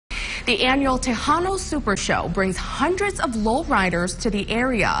The annual Tejano Show brings hundreds of lowriders to the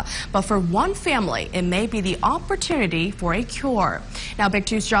area, but for one family, it may be the opportunity for a cure. Now, Big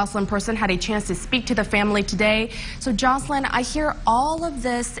 2's Jocelyn Person had a chance to speak to the family today. So, Jocelyn, I hear all of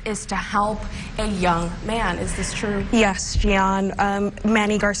this is to help a young man. Is this true? Yes, Gian.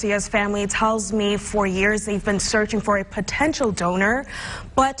 Manny Garcia's family tells me for years they've been searching for a potential donor,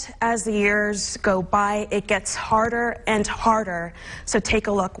 but as the years go by, it gets harder and harder. So take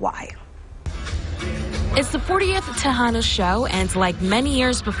a look why. It's the 40th Tejano Show, and like many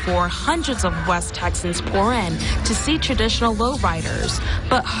years before, hundreds of West Texans pour in to see traditional lowriders.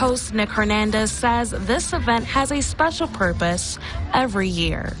 But host Nick Hernandez says this event has a special purpose every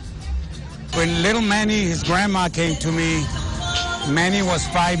year. When little Manny, his grandma, came to me, Manny was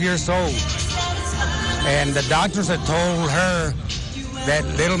 5 years old. And the doctors had told her that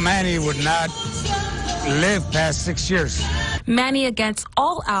little Manny would not live past 6 years. Manny, against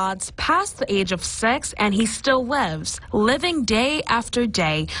all odds, passed the age of 6, and he still lives, living day after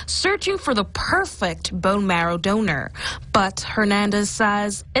day, searching for the perfect bone marrow donor. But Hernandez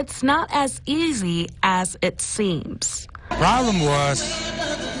says it's not as easy as it seems. The problem was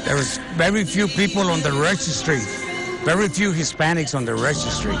there was very few people on the registry, very few Hispanics on the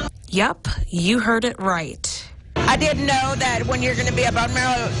registry. Yep, you heard it right. I didn't know that when you're going to be a bone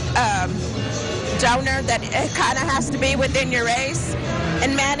marrow donor that it kind of has to be within your race.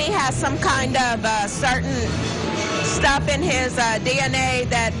 And Manny has some kind of certain stuff in his DNA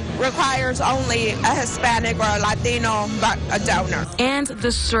that requires only a Hispanic or a Latino donor. And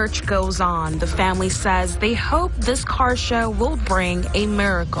the search goes on. The family says they hope this car show will bring a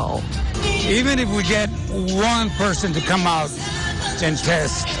miracle. Even if we get one person to come out and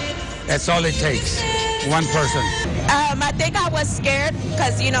test, that's all it takes. One person. I think I was scared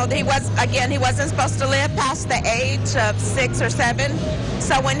because, you know, he wasn't supposed to live past the age of 6 or 7.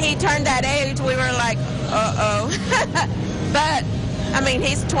 So when he turned that age, we were like, uh-oh. But, I mean,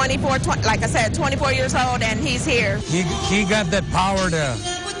 he's 24, like I said, 24 years old, and he's here. He got that power,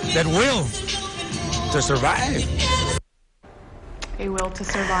 that will to survive. A will to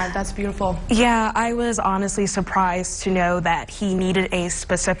survive. That's beautiful. Yeah, I was honestly surprised to know that he needed a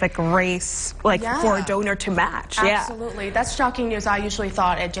specific race, like for a donor to match. Absolutely. Yeah. That's shocking news. I usually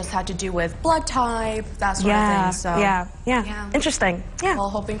thought it just had to do with blood type, that sort of thing. So, yeah. Interesting. Yeah.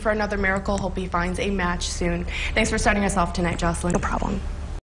 Well, hoping for another miracle. Hope he finds a match soon. Thanks for starting us off tonight, Jocelyn. No problem.